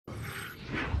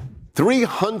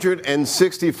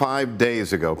365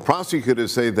 days ago,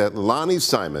 prosecutors say that Lonnie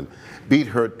Simon beat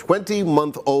her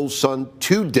 20-month-old son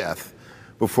to death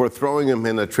before throwing him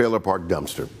in a trailer park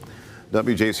dumpster.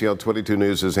 WJCL 22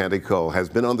 News' Andy Cole has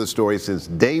been on the story since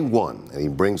day one, and he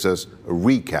brings us a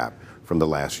recap from the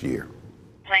last year.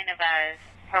 Plaintiff as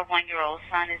her 1-year-old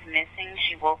son is missing.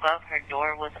 She woke up, her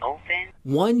door was open.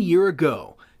 1 year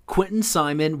ago, Quinton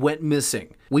Simon went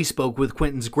missing. We spoke with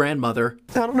Quinton's grandmother.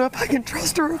 I don't know if I can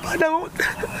trust her if I don't.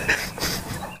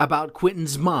 About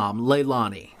Quinton's mom,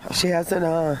 Leilani. She hasn't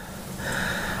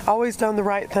always done the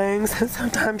right things.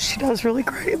 Sometimes she does really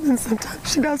great, and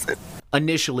sometimes she doesn't.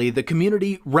 Initially, the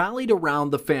community rallied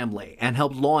around the family and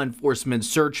helped law enforcement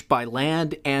search by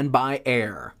land and by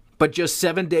air. But just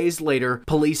 7 days later,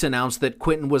 police announced that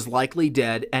Quinton was likely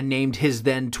dead and named his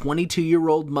then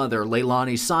 22-year-old mother,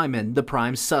 Leilani Simon, the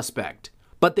prime suspect.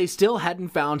 But they still hadn't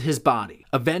found his body.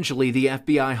 Eventually, the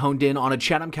FBI honed in on a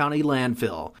Chatham County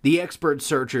landfill. The expert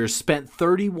searchers spent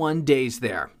 31 days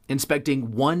there, inspecting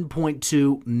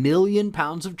 1.2 million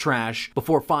pounds of trash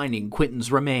before finding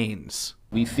Quinton's remains.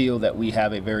 We feel that we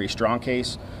have a very strong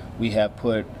case. We have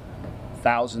put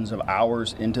thousands of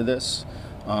hours into this,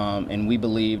 and we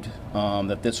believed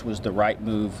that this was the right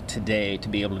move today to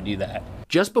be able to do that.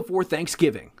 Just before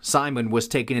Thanksgiving, Simon was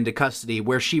taken into custody,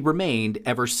 where she remained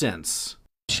ever since.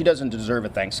 She doesn't deserve a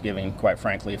Thanksgiving, quite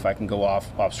frankly, if I can go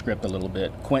off script a little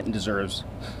bit. Quinton deserves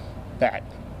that.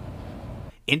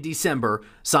 In December,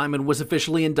 Simon was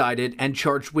officially indicted and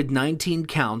charged with 19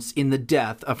 counts in the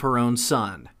death of her own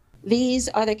son. These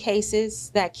are the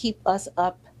cases that keep us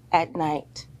up at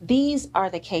night. These are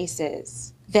the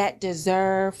cases that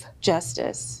deserve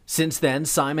justice. Since then,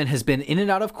 Simon has been in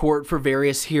and out of court for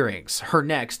various hearings, her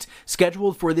next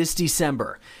scheduled for this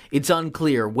December. It's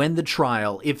unclear when the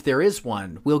trial, if there is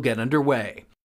one, will get underway.